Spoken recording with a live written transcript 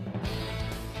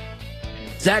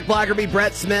Zach Blackerby,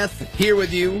 Brett Smith, here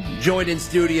with you, joined in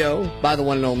studio by the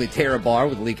one and only Tara Barr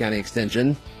with Lee County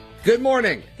Extension. Good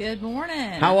morning. Good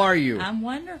morning. How are you? I'm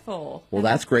wonderful. Well,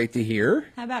 that's great to hear.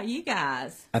 How about you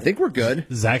guys? I think we're good.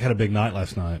 Zach had a big night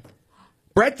last night.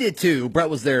 Brett did too. Brett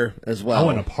was there as well. I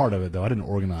wasn't a part of it, though. I didn't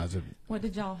organize it. What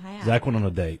did y'all have? Zach went on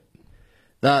a date.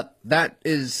 That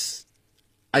is,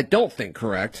 I don't think,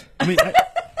 correct. I mean,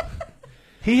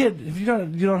 he had. Have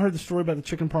you not heard the story about the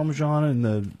chicken parmesan and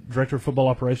the director of football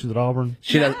operations at Auburn?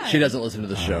 She No. doesn't listen to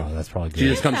the show. Oh, that's probably good. She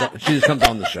just comes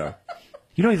on the show.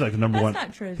 You know, he's like the number That's one.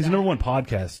 not true, He's Zach. the number one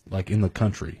podcast like in the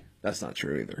country. That's not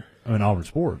true either. I mean, Auburn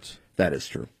sports. That is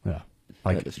true. Yeah,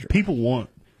 like That is true. people want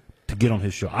to get on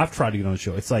his show. I've tried to get on his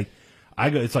show. It's like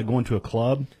It's like going to a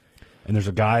club, and there's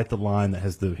a guy at the line that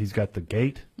has he's got the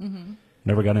gate. Mm-hmm.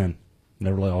 Never got in.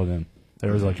 Never let all in. They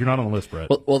was like, "You're not on the list, Brett."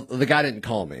 Well, the guy didn't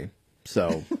call me,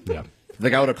 so Yeah. if the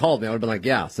guy would have called me, I would have been like,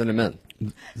 yeah, send him in.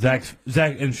 Zach.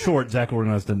 In short, Zach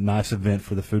organized a nice event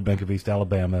for the Food Bank of East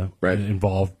Alabama. Right. It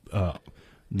involved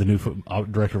the new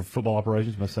director of football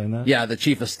operations. Am I saying that? Yeah, the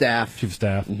chief of staff. Chief of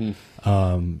staff.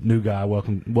 New guy.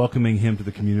 Welcoming him to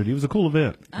the community. It was a cool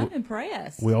event. I'm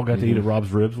impressed. We all got to eat at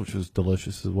Rob's Ribs, which was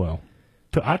delicious as well.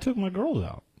 I took my girls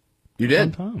out. You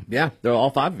did? Fun time. Yeah, they're all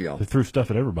five of y'all. They threw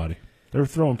stuff at everybody. They were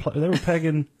they were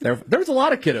pegging. There was a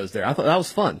lot of kiddos there. I thought that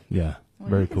was fun. Yeah, Well,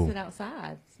 very you can cool. sit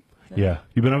outside. So- Yeah,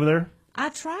 you been over there? I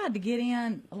tried to get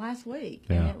in last week,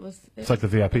 Yeah. and it was. It's like the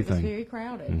VIP it was thing. very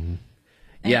crowded. Mm-hmm.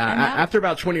 Yeah, and that- after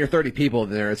about 20 or 30 people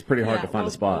in there, it's pretty hard yeah, to find well,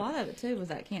 a spot. A lot of it too was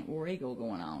that Camp War Eagle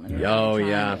going on. And Oh, trying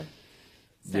yeah.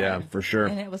 to- Yeah, for sure.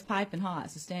 And it was piping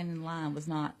hot, so standing in line was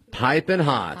not Piping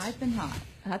hot. piping hot.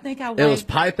 I think I It waited. was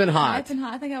piping hot. Piping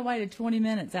hot. I think I waited 20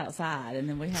 minutes outside, and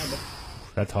then we had to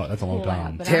That's hot. That's a long pull out.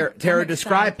 time. But Tara, I'm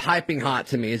describe excited. piping hot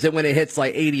to me. Is it when it hits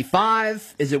like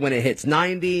 85? Is it when it hits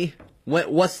 90?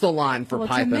 What's the line for Well,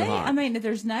 piping to me, hot? I mean, if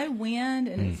there's no wind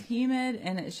and it's humid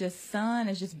and it's just sun,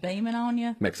 it's just beaming on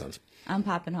you, Makes sense. I'm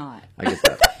piping hot. I get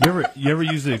that. You ever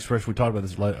use the expression? We talked about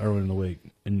this earlier in the week,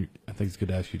 and I think it's good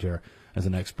to ask you, Tara, as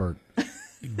an expert.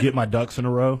 Get my ducks in a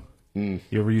row. You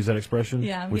ever use that expression?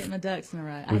 Yeah, I'm We've- getting my ducks in a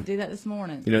row. I do that this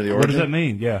morning. You know the What does origin? that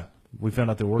mean? Yeah, we found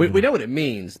out the We, origin. we know what it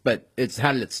means, but it's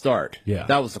how did it start? Yeah.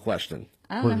 That was the question.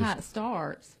 I don't know how it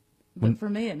starts, but for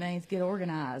me, it means get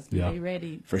organized, Yeah. be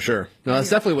ready, For sure. No, that's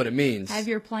definitely what it means. have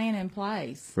your plan in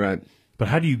place. Right. But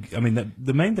how do you? I mean,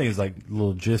 the main thing is like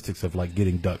logistics of like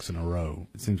getting ducks in a row.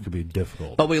 It seems to be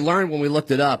difficult. But we learned when we looked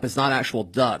it up, it's not actual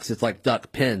ducks. It's like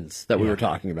duck pins that we Yeah. were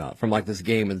talking about from like this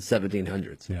game in the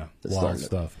 1700s. Yeah, that wild started it.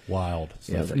 stuff. Wild Yeah,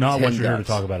 stuff. it's like Not what 10 you're here to ducks.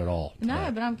 talk about at all.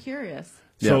 No, but I'm curious.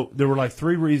 So there were like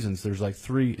three reasons. There's like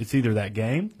three. It's either that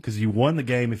game because you won the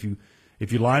game if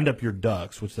you lined up your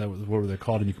ducks, which that was what were they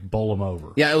called, and you could bowl them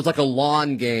over. Yeah, it was like a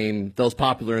lawn game that was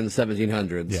popular in the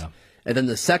 1700s. Yeah. And then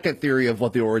the second theory of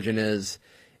what the origin is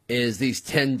these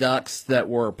 10 ducks that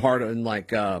were part of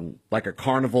like a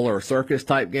carnival or a circus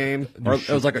type game. Or it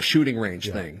was like a shooting range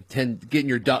thing. 10 getting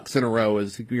your ducks in a row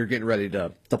as you're getting ready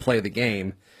to play the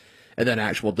game. And then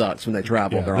actual ducks when they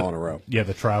travel, they're all in a row. Yeah,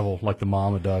 the travel like the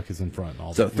mama duck is in front. And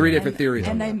all So that. three different theories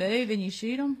on And they that. move and you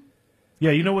shoot them? Yeah,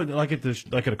 you know what? Like at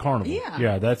a carnival.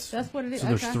 Yeah. that's what it is. So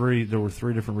there's Okay. three. There were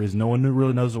three different reasons. No one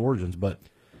really knows the origins, but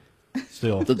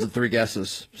still. Those are the three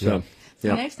guesses. So, So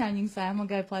yeah. next time you can say, I'm going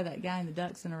to go play that game, the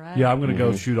ducks in a row. Yeah, I'm gonna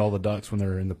go shoot all the ducks when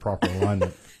they're in the proper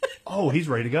alignment. Oh, he's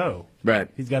ready to go. Right.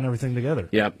 He's got everything together.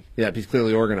 Yep. Yep. He's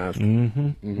clearly organized.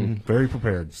 Very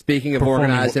prepared. Speaking of Performing-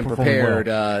 organized and performing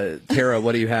prepared, Tara,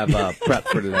 what do you have prepped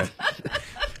for today?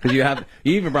 Because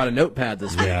you even brought a notepad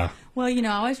this week. Yeah. Well, I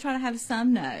always try to have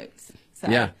some notes. So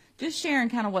Yeah. just sharing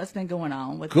kind of what's been going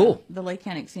on with Cool. the Lee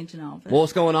County Extension Office. Well,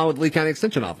 what's going on with Lee County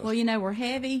Extension Office? Well, we're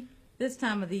heavy this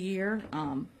time of the year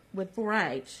with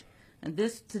 4-H. And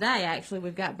today, actually,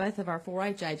 we've got both of our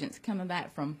 4-H agents coming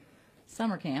back from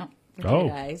summer camp for 2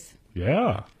 days.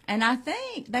 Yeah. And I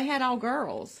think they had all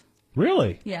girls.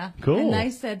 Really? Yeah. Cool. And they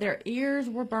said their ears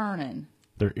were burning.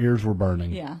 Their ears were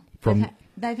burning. Yeah. From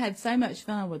they've had so much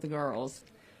fun with the girls.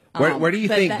 Where do you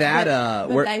But think but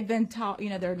where, they've been taught,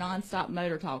 they're nonstop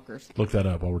motor talkers. look that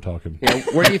up while we're talking.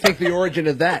 where do you think the origin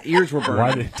of that? Ears were Why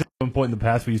burning. did at one point in the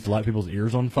past we used to light people's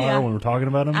ears on fire Yeah. when we're talking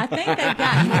about them? I think they've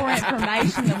got more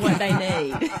information than what they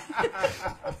need.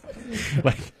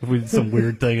 Like if we did some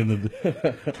weird thing in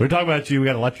the. We're talking about you. We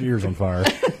got to light your ears on fire.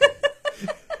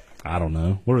 I don't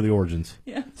know. What are the origins?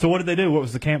 Yeah. So what did they do? What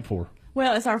was the camp for?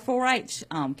 Well, it's our 4-H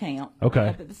camp Okay.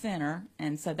 up at the center,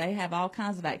 and so they have all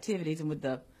kinds of activities. And with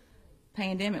the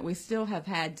pandemic, we still have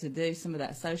had to do some of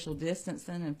that social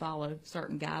distancing and follow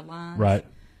certain guidelines. Right.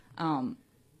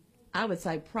 I would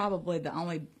say probably the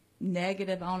only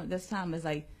negative on it this time is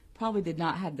they probably did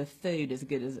not have the food as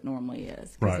good as it normally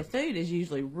is. Because the food is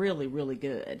usually really, really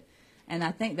good. And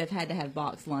I think they've had to have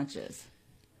boxed lunches.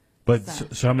 But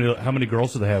so how many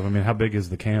girls do they have? I mean, how big is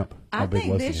the camp? How I big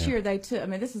think was this the camp? year they took, I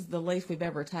mean, this is the least we've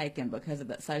ever taken because of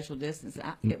that social distance.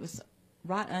 It was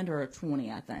right under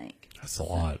 20, I think. That's a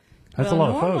lot. That's a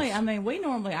lot of folks. I mean,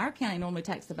 our county normally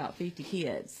takes about 50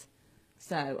 kids.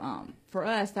 So for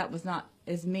us, that was not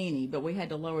as many, but we had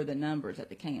to lower the numbers at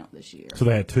the camp this year. So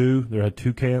they had two. They had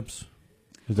two camps.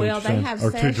 Is that Well, what you're they saying? have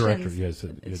or sessions. two directors. Yes,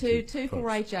 Two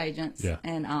 4-H agents. Yeah.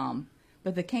 And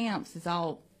but the camps is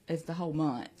the whole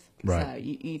month. Right. So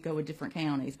you go with different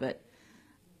counties, but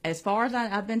as far as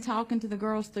I've been talking to the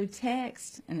girls through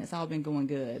text, and it's all been going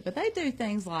good. But they do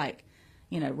things like,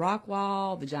 rock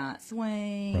wall, the giant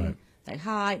swing. Right. They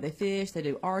hike, they fish, they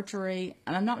do archery,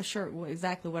 and I'm not sure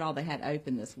exactly what all they had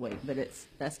open this week, but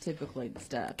that's typically the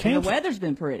stuff. And the weather's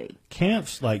been pretty.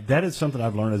 Camps, like, that is something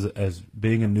I've learned as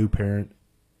being a new parent,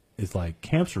 is like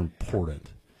camps are important.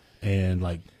 And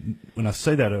like when I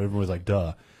say that, everyone's like,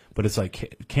 duh. But it's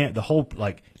like camp, the whole,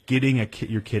 like, getting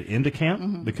your kid into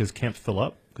camp because camps fill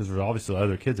up. Because there's obviously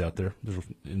other kids out there,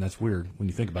 and that's weird when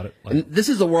you think about it. Like, and this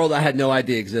is a world I had no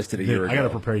idea existed a year ago. I got to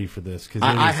prepare you for this because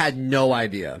I had no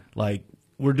idea. Like,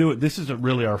 we're doing this isn't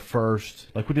really our first.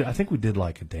 Like, I think we did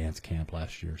like a dance camp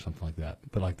last year or something like that.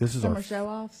 But like, this is Summer our show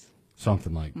offs.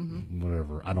 something like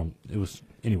whatever. It was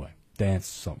anyway dance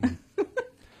something.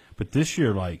 But this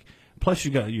year, like, plus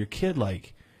you got your kid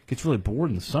like gets really bored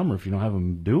in the summer if you don't have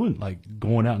them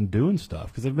going out and doing stuff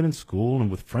because they've been in school and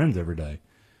with friends every day.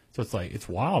 So it's like, it's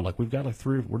wild. Like, we've got like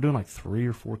we're doing like 3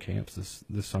 or 4 camps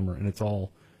this summer, and it's all,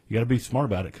 you got to be smart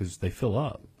about it because they fill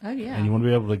up. Oh, yeah. And you want to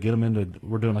be able to get them into,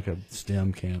 we're doing like a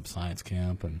STEM camp, science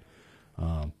camp, and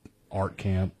art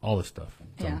camp, all this stuff.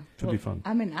 So Yeah. it should be fun.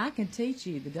 I mean, I can teach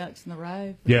you the ducks in the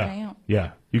row for Yeah. camp.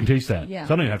 Yeah. You can teach that. Yeah.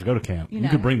 So I don't even have to go to camp. You know.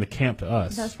 can bring the camp to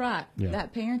us. That's right. Yeah.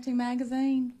 That parenting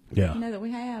magazine, Yeah. that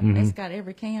we have, it's got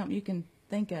every camp you can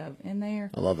think of in there.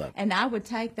 I love that. And I would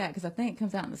take that because I think it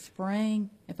comes out in the spring,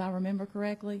 if I remember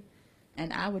correctly.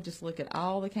 And I would just look at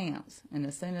all the camps, and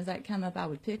as soon as that came up, I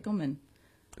would pick them. And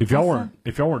If y'all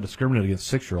weren't discriminating against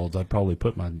 6-year-olds, I'd probably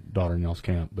put my daughter in y'all's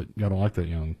camp, but y'all don't like that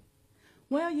young.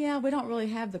 well, yeah, we don't really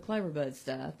have the Cloverbud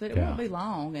stuff, but it Yeah. won't be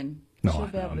long, and No, she'll I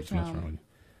be know. able I'm to just messing around with you.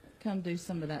 come do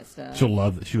some of that stuff. She'll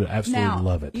love it. She would absolutely Now,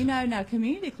 love it. now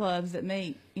community clubs that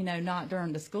meet, not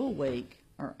during the school week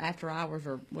or after hours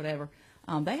or whatever,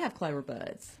 they have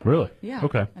Cloverbuds. Really? Yeah.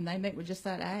 Okay. And they meet with just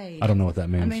that age. I don't know what that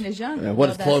means. I mean, as young. Yeah, what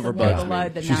does that's the one Cloverbuds below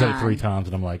mean? the She said it 3 9. times,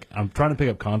 and I'm like, I'm trying to pick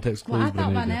up context clues. Well, I but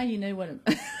thought by need to- now you knew what it.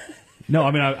 No,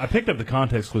 I mean, I picked up the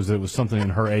context clues that it was something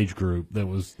in her age group that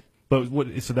was. But what?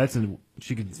 So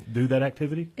she could do that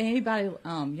activity. Anybody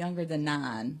younger than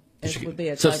 9 would be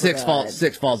a So Cloverbud.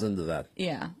 six falls into that.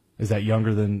 Yeah. Is that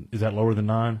lower than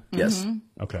 9? Yes.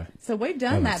 Okay. So we've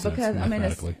done That that makes sense because, I mean,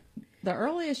 it's, mathematically. the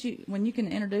earliest when you can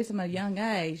introduce them at a young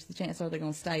age, the chances are they're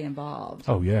going to stay involved.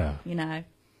 Oh yeah.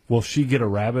 Will she get a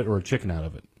rabbit or a chicken out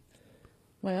of it?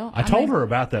 Well, I told her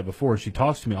about that before. She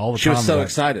talks to me all the She time. was so about,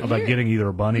 excited. about getting either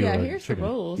a bunny Yeah, or a here's chicken. the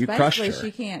rules. You crushed Basically,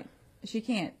 her. she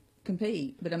can't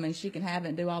compete, but I mean, she can have it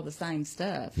and do all the same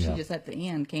stuff. Yeah. She just at the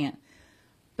end can't.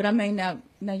 But I mean, now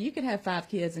you could have 5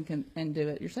 kids and do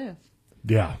it yourself,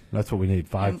 Yeah, that's what we need.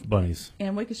 5 bunnies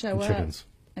and we could show and up chickens,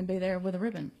 and be there with a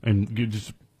ribbon. and you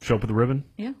just show up with a ribbon.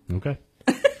 Yeah. Okay.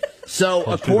 So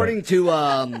Let's do according to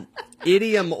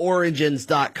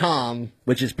idiomorigins.com,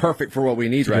 which is perfect for what we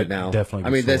need right now. definitely I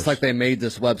mean, good that's source. like they made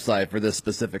this website for this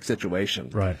specific situation.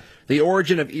 Right. The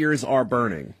origin of ears are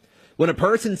burning. When a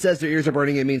person says their ears are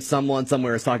burning, it means someone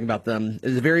somewhere is talking about them.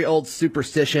 It is a very old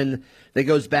superstition that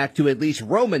goes back to at least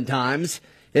Roman times.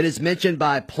 It is mentioned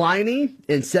by Pliny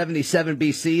in 77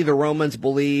 BC. The Romans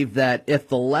believed that if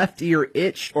the left ear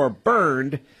itched or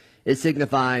burned, it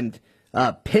signified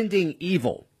pending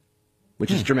evil,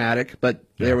 which is dramatic, but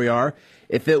there we are.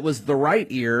 If it was the right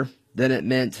ear, then it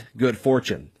meant good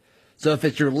fortune. So if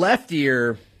it's your left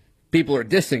ear, people are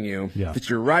dissing you. Yeah. If it's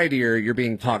your right ear, you're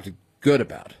being talked good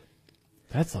about.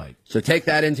 That's like So take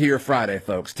that into your Friday,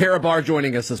 folks. Tara Barr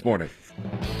joining us this morning.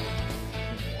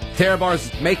 Tara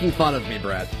Barr's making fun of me,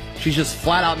 Brad. She's just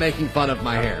flat out making fun of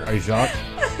my hair. Are you shocked?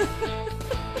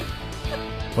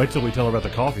 Wait till we tell her about the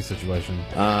coffee situation.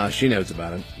 She knows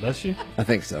about it. Does she? I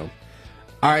think so.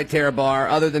 All right, Tara Barr.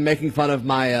 Other than making fun of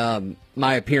my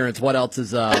my appearance, what else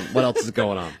is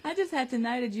going on? I just have to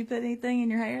know, did you put anything in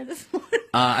your hair this morning?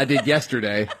 I did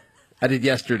yesterday.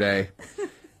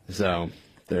 So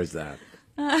there's that.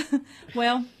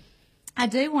 Well, I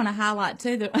do want to highlight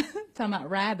too that talking about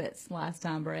rabbits last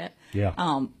time, Brett. Yeah.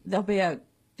 There'll be a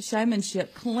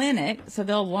showmanship clinic, so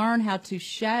they'll learn how to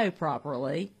show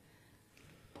properly.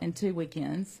 and 2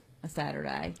 weekends, a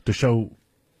Saturday, To show.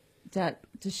 to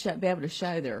be able to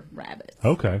show their rabbits,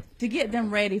 Okay. to get them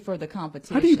ready for the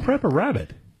competition. How do you prep a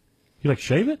rabbit? You like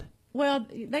shave it? Well,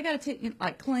 they got to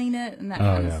like clean it and that Oh,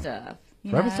 kind yeah. of stuff.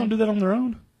 Rabbits don't do that on their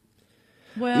own.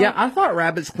 Well, Yeah, I thought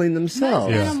rabbits clean themselves.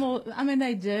 most Yeah. animals, I mean,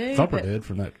 they do. Thumper but, did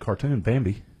from that cartoon,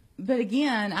 Bambi. but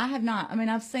again, I have not. I mean,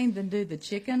 I've seen them do the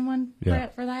chicken one Yeah.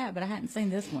 for that, but I hadn't seen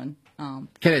this one.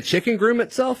 Can a chicken groom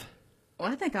itself?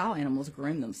 Well, I think all animals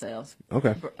groom themselves.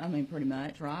 Okay. I mean, pretty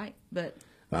much, right? But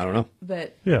I don't know.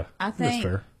 Yeah, I that's think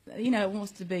fair. it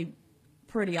wants to be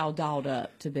pretty all dolled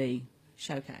up to be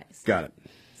showcased. Got it.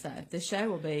 So the show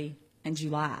will be in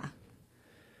July.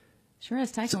 Sure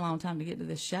has taken a long time to get to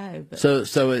this show, but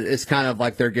So it's kind of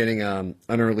like they're getting an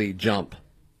early jump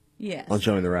yes, on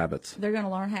showing the rabbits. they're going to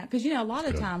learn how. Because a lot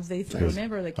of times these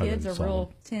remember the I kids didn't are saw real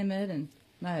them. timid and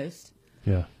most.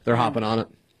 Yeah. They're hopping on it.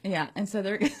 Yeah, and so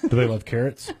they're. Do they love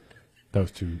carrots? That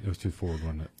was too forward,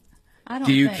 wasn't it? I don't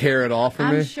Do you think- care at all for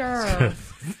I'm me? sure.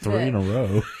 3 in a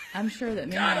row. I'm sure that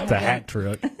many It's a hat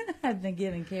trick. have been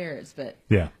given carrots, but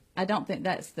Yeah. I don't think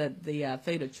that's the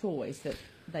food of choice that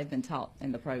they've been taught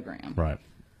in the program. Right.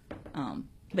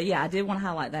 But yeah, I did want to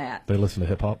highlight that. They listen to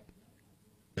hip hop.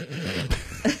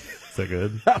 Is that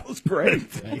good? That was great.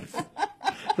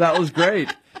 That was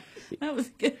great. That was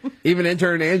good. Even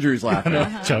intern Andrew's laughing.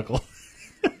 Chuckle.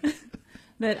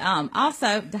 But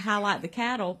also to highlight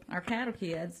our cattle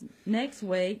kids, next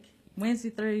week, Wednesday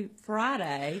through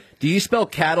Friday, Do you spell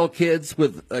cattle kids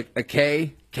with a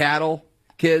K? Cattle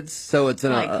kids? So it's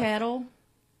in like a cattle.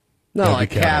 no, That'd like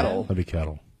be cattle. That'd be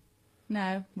cattle.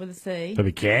 No, with a C. That'd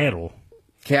be cattle.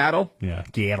 Cattle. Yeah.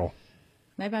 Cattle.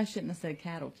 Maybe I shouldn't have said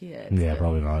cattle kids. Yeah, but-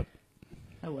 probably not.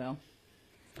 Oh well.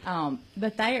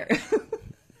 But they're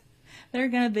they're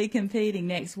going to be competing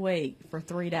next week for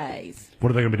 3 days. What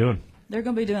are they going to be doing? They're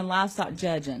going to be doing livestock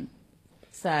judging.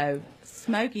 So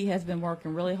Smokey has been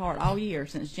working really hard all year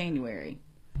since January,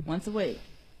 once a week,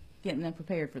 getting them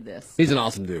prepared for this. He's an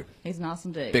awesome dude. He's an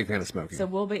awesome dude. Big fan of Smokey. So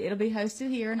it'll be hosted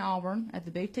here in Auburn at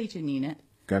the Beef Teaching Unit.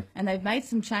 Okay. And they've made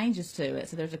some changes to it.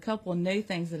 So there's a couple of new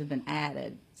things that have been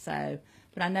added. So,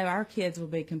 but I know our kids will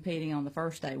be competing on the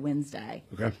first day, Wednesday.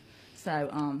 Okay. So,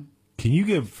 Can you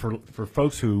give for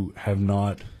folks who have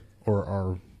not or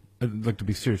are like to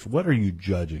be serious? What are you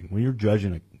judging when you're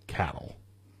judging a cattle?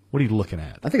 What are you looking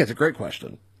at? I think that's a great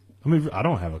question. I mean, I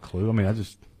don't have a clue. I mean, I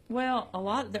just well,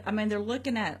 they're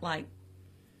looking at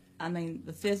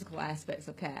the physical aspects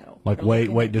of cattle. like They're weight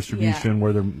looking at- distribution, yeah.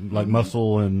 where they're like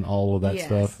muscle and all of that Yes,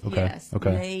 stuff. Okay. Yes.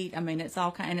 Okay. Meat. I mean, it's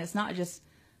all kind, and it's not just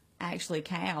actually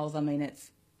cows. I mean,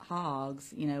 it's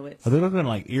hogs. It's Are they looking at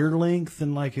like ear length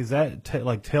and like is that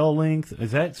like tail length?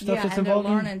 Is that stuff yeah, that's and they're involved?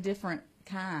 learning different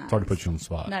kinds. Sorry to put you on the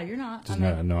spot. No, you're not. Just I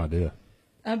had no idea.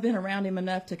 I've been around him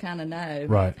enough to kind of know.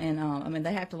 Right. And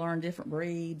they have to learn different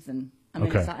breeds, and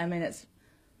Okay.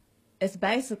 it's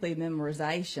basically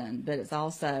memorization, but it's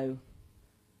also,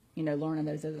 learning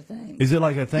those other things. Is it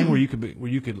like a thing where he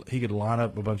could line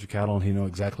up a bunch of cattle and he know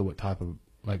exactly what type of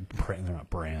they're not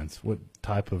brands, what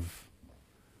type of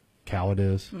cow it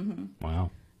is? Mm-hmm. Wow.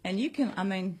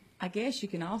 And I guess you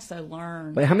can also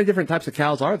learn. But how many different types of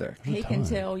cows are there? He can ton.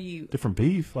 tell you. Different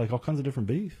beef, like all kinds of different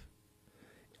beef.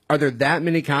 Are there that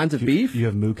many kinds of beef? You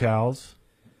have moo cows.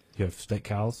 You have steak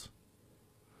cows.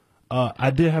 I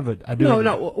do.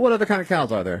 No. What other kind of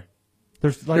cows are there?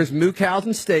 There's moo cows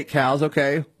and steak cows.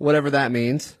 Okay, whatever that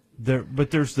means.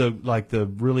 But there's the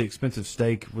really expensive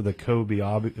steak with a Kobe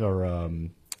or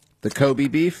The Kobe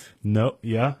beef. no,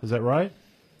 yeah, is that right?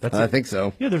 I think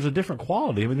so. Yeah, there's a different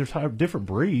quality. I mean, there's different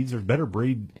breeds. There's better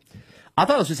breed. I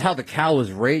thought it was just how the cow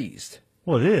was raised.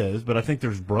 Well, it is, but I think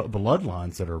there's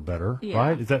bloodlines that are better, Yeah.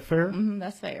 right? Is that fair? Mhm,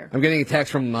 that's fair. I'm getting a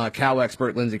text from cow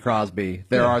expert Lindsay Crosby.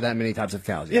 There are that many types of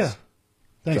cows. Yes.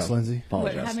 Yeah. Thanks, So, Lindsay.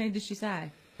 Apologize. How many did she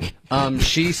say?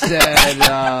 She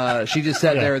said she just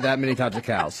said Yeah. there are that many types of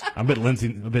cows. I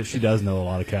bet she does know a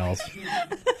lot of cows.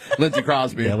 Lindsay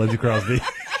Crosby. Yeah, Lindsay Crosby.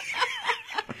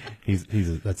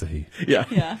 That's a he. Yeah.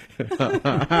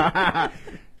 Yeah.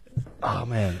 Oh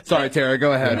man. Sorry, Tara.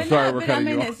 Go ahead. But Sorry, no, we're but cutting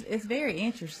you off. it's very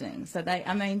interesting. So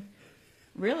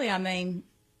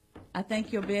I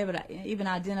think you'll be able to even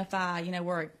identify,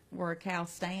 where a cow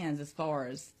stands as far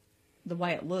as the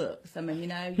way it looks.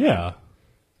 Yeah.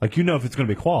 Like if it's going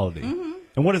to be quality. Mm-hmm.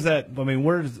 And what does that? I mean,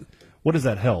 what does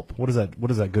that help? What is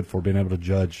that good for? Being able to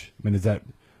judge. I mean, is that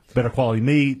better quality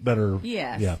meat? Better.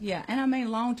 Yes, yeah. And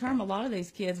long term, a lot of these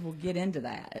kids will get into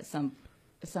that at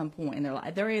some point in their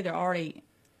life. They're either already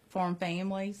formed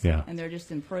families, Yeah. and they're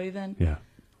just improving, Yeah.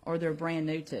 or they're brand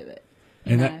new to it.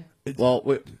 And You that- know?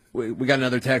 Well, we got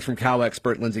another text from cow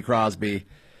expert Lindsay Crosby.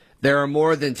 There are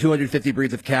more than 250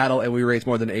 breeds of cattle, and we raise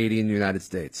more than 80 in the United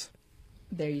States.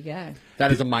 There you go.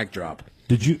 That is a mic drop.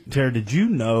 Tara, did you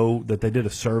know that they did a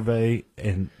survey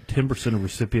and 10% of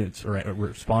recipients or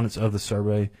respondents of the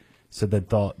survey said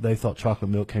they thought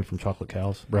chocolate milk came from chocolate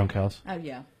cows, brown cows? Oh,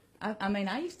 yeah. I mean,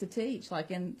 I used to teach,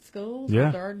 like in schools,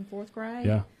 Yeah. 3rd and 4th grade.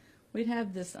 Yeah. We'd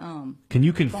have this. Can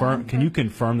you confirm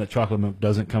that chocolate milk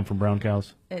doesn't come from brown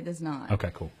cows? It does not.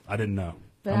 Okay, cool. I didn't know.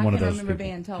 But I'm I one can of those remember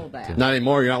people. being told that. Not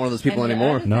anymore. You're not one of those people and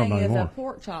anymore. The No, other thing not is anymore. a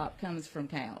pork chop comes from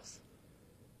cows.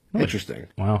 Interesting.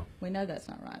 Wow. We know that's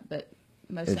not right, but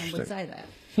most of them would say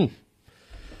Interesting.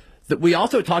 that. We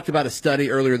also talked about a study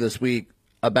earlier this week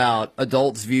about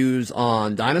adults' views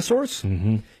on dinosaurs.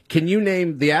 Mm-hmm. Can you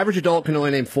name the average adult can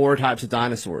only name 4 types of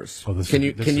dinosaurs? Oh, this can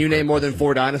is you a name great more than question.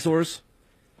 4 dinosaurs?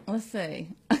 Let's see.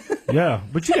 Yeah,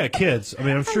 but you got kids. I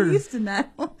mean, I'm sure. I used to know.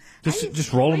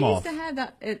 Just roll them off. We used to have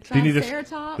that Do you need to-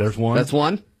 Triceratops. There's one. That's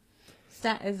one.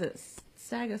 Is it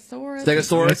Stegosaurus?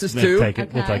 Stegosaurus is Yeah, 2. Take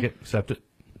it. We'll Okay. take it. Accept it.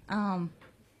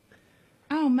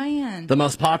 Oh man, The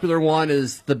most popular one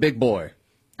is the big boy.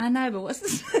 I know, but what's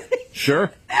the?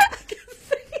 Sure.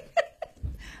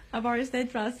 I've already said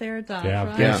Triceratops. Yeah,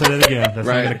 right? yeah. Say that again. That's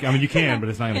Right. not gonna, I mean, you can, but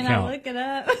it's not going Can to I count. look it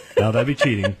up? No, that'd be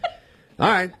cheating. All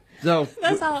right. So,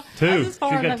 That's all. Two. That's as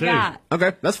far She's as got I've 2. got.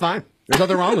 okay, that's fine. There's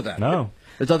nothing wrong with that. No.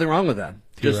 There's nothing wrong with that.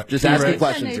 Just T-Rex. asking T-Rex.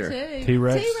 questions I knew here. too.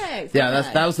 T-Rex. T-Rex. Yeah,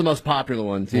 okay. that was the most popular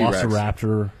one. T-Rex.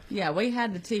 Velociraptor. Yeah, we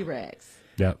had the T-Rex,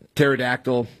 Yep.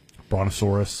 Pterodactyl,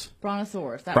 Brontosaurus.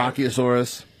 Brontosaurus. That was-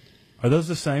 Brachiosaurus. Are those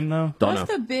the same though? Don't What's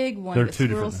know. the big one They're that's two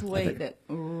real different, sweet that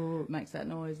makes that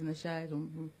noise in the shade?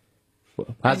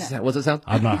 What's it sound?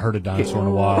 I've not heard a dinosaur in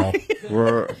a while.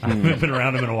 I haven't been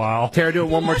around them in a while. Tara, do it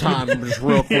one more time, just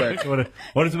real quick.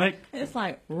 What does it make? It's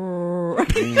like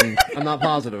I'm not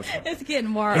positive. it's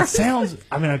getting It worse. sounds.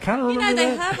 I mean, I kind of You remember know,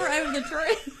 they that. hover over the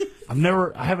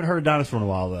tree. I haven't heard a dinosaur in a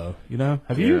while though. You know?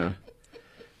 Have you?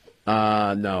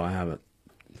 Yeah. No, I haven't.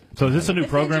 So is this a new It's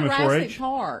program in at Jurassic 4-H?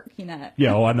 Park, you know.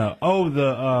 Yeah. Oh, I know. Oh,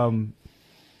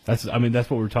 that's what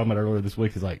we were talking about earlier this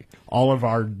week. Is like all of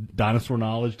our dinosaur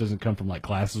knowledge doesn't come from like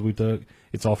classes we took.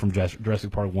 It's all from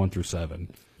Jurassic Park 1 through 7.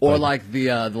 Or But like the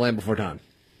Land Before Time.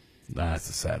 that's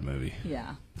a sad movie.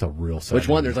 Yeah. It's a real sad. Which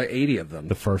one? movie. There's like 80 of them.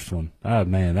 The first one. Oh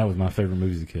man, that was my favorite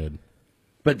movie as a kid.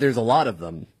 But there's a lot of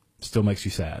them. Still makes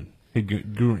you sad.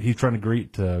 He's trying to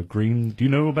greet Green. Do you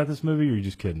know about this movie, or are you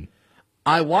just kidding?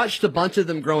 I watched a bunch of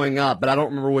them growing up, but I don't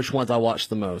remember which ones I watched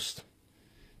the most.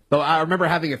 But I remember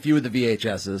having a few of the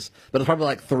VHSs, but it was probably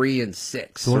like 3 and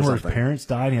 6 The or one where his something. parents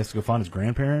died, and he has to go find his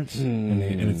grandparents, and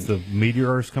it's the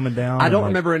meteors coming down. I and, don't like,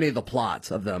 remember any of the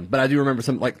plots of them, but I do remember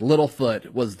some, like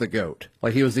Littlefoot was the goat.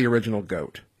 Like he was the original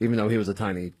goat, even though he was a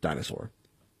tiny dinosaur.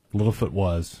 Littlefoot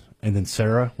was, and then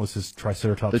Sarah was his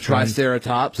Triceratops. The friend.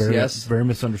 Triceratops, Very, yes. very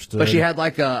misunderstood. But she had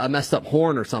like a messed up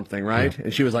horn or something, right?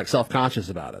 And she was like self-conscious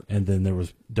about it. and then there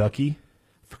was Ducky.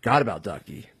 Forgot about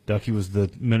Ducky. Ducky was the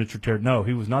miniature pterodactyl. No,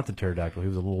 he was not the pterodactyl. He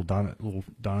was a little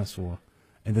dinosaur.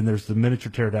 And then there's the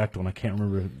miniature pterodactyl, and I can't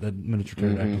remember the miniature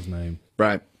pterodactyl's name.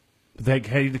 Right. But they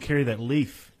had to carry that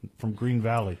leaf from Green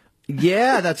Valley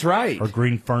Yeah, that's right. or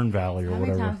Green Fern Valley or How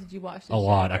whatever. many times did you watch this? A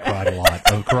lot. I cried a lot.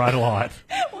 I cried a lot.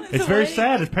 It's very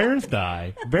sad. His parents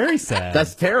die. Very sad.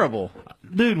 That's terrible.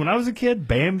 Dude, when I was a kid,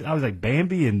 I was like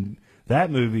Bambi and that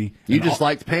movie. You and just all,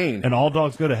 liked pain. and All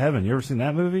Dogs Go to Heaven. You ever seen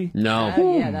that movie? No.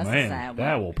 Oh, yeah, that's a Man, sad one.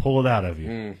 that will pull it out of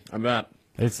you. I bet.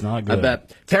 It's not I good.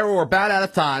 bet. Tara, we're about out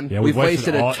of time. Yeah, we've we've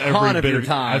wasted a wasted ton every of bit your of-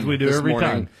 time. as we do this every morning.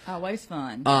 time. Always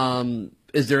fun.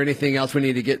 Is there anything else we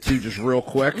need to get to just real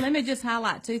quick? Let me just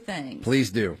highlight 2 things.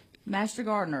 Please do. Master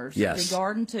Gardeners, Yes. the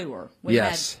garden tour. We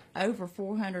Yes. had over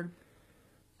 400,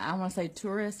 I want to say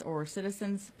tourists or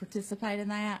citizens participate in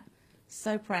that.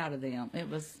 So proud of them. It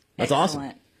was That's awesome.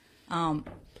 excellent.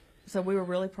 So we were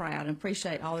really proud and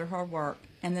appreciate all their hard work.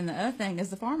 And then the other thing is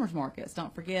the farmers markets.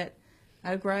 Don't forget,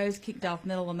 Oak Grove's kicked off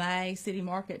middle of May. City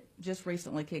Market just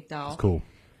recently kicked off. Cool.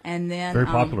 And then Very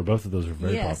popular. Both of those are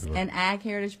very yes, popular. and Ag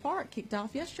Heritage Park kicked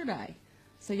off yesterday.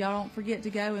 So y'all don't forget to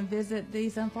go and visit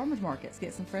these farmers markets,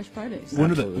 get some fresh produce.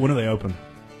 when do they open?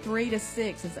 3 to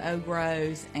 6 is Oak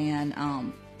Grove's and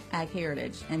Ag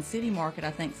Heritage, and City Market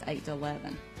I think is 8 to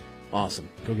 11. Awesome.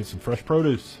 Go get some fresh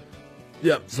produce.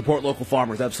 Yep. Support local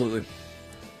farmers. Absolutely.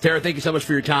 Tara, thank you so much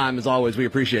for your time. As always, we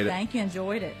appreciate it. Thank you,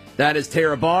 enjoyed it. That is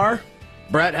Tara Barr.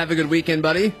 Brett, have a good weekend,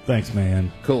 buddy. Thanks,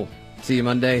 man. Cool. See you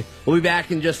Monday. We'll be back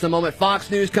in just a moment. Fox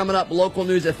News coming up. Local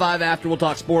news at 5 after. We'll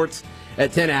talk sports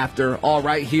at 10 after. All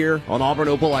right here on Auburn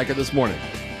Opelika this morning.